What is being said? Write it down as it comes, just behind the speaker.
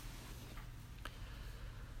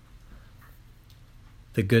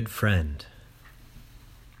The Good Friend.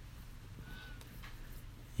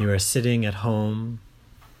 You are sitting at home,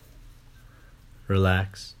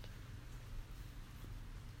 relaxed,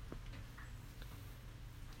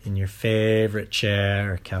 in your favorite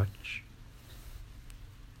chair or couch.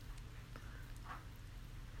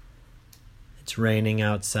 It's raining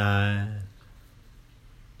outside.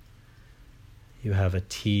 You have a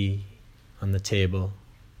tea on the table,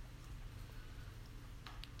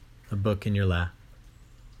 a book in your lap,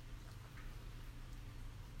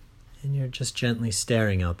 and you're just gently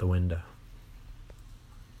staring out the window.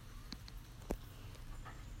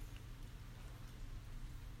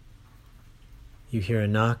 You hear a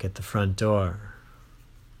knock at the front door,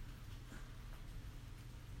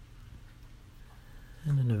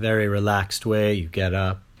 and in a very relaxed way, you get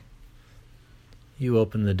up. You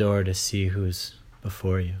open the door to see who's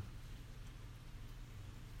before you.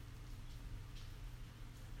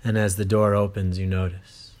 And as the door opens, you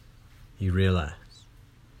notice, you realize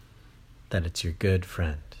that it's your good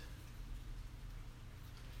friend.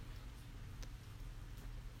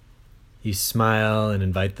 You smile and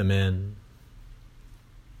invite them in.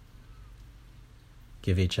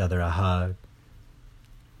 Give each other a hug.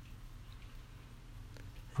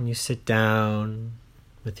 And you sit down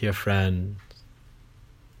with your friend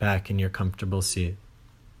back in your comfortable seat.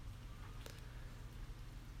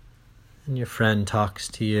 And your friend talks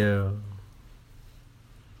to you,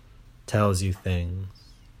 tells you things.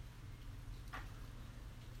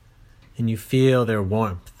 And you feel their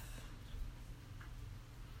warmth,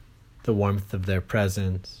 the warmth of their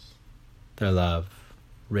presence, their love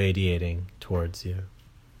radiating towards you.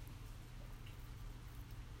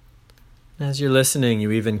 And as you're listening,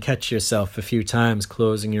 you even catch yourself a few times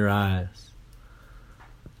closing your eyes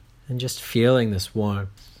and just feeling this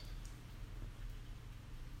warmth,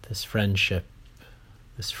 this friendship,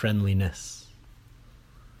 this friendliness,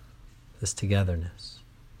 this togetherness.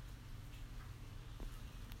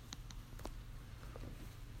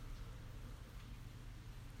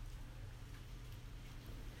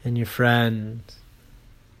 And your friend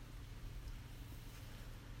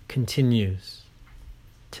continues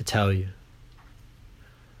to tell you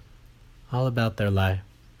all about their life,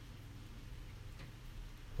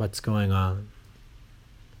 what's going on.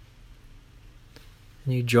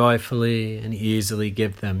 And you joyfully and easily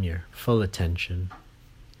give them your full attention,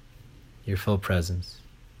 your full presence,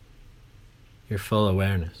 your full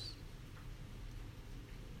awareness.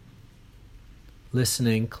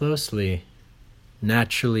 Listening closely,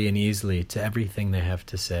 naturally and easily to everything they have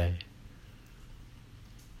to say.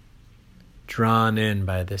 Drawn in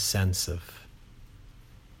by this sense of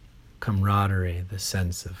camaraderie, this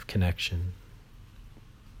sense of connection.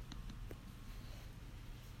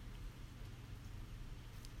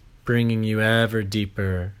 Bringing you ever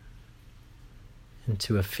deeper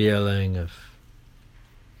into a feeling of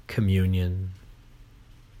communion,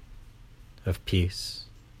 of peace,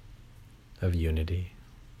 of unity,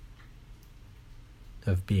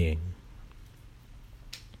 of being.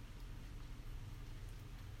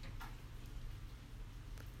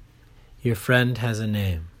 Your friend has a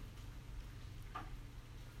name.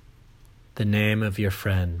 The name of your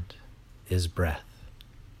friend is Breath.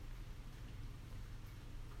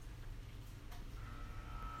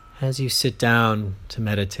 As you sit down to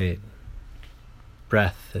meditate,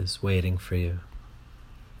 Breath is waiting for you,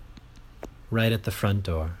 right at the front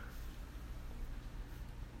door,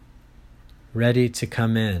 ready to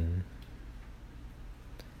come in,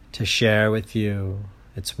 to share with you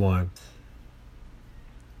its warmth,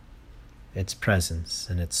 its presence,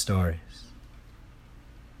 and its stories.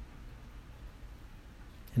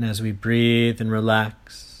 And as we breathe and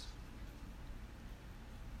relax,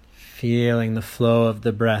 feeling the flow of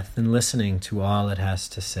the breath and listening to all it has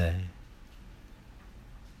to say,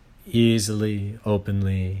 easily,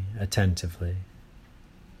 openly, attentively,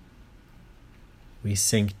 we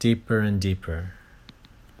sink deeper and deeper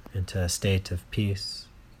into a state of peace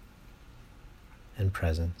and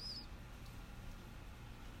presence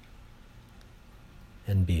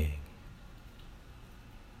and being.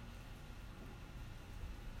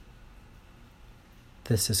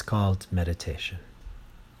 This is called meditation.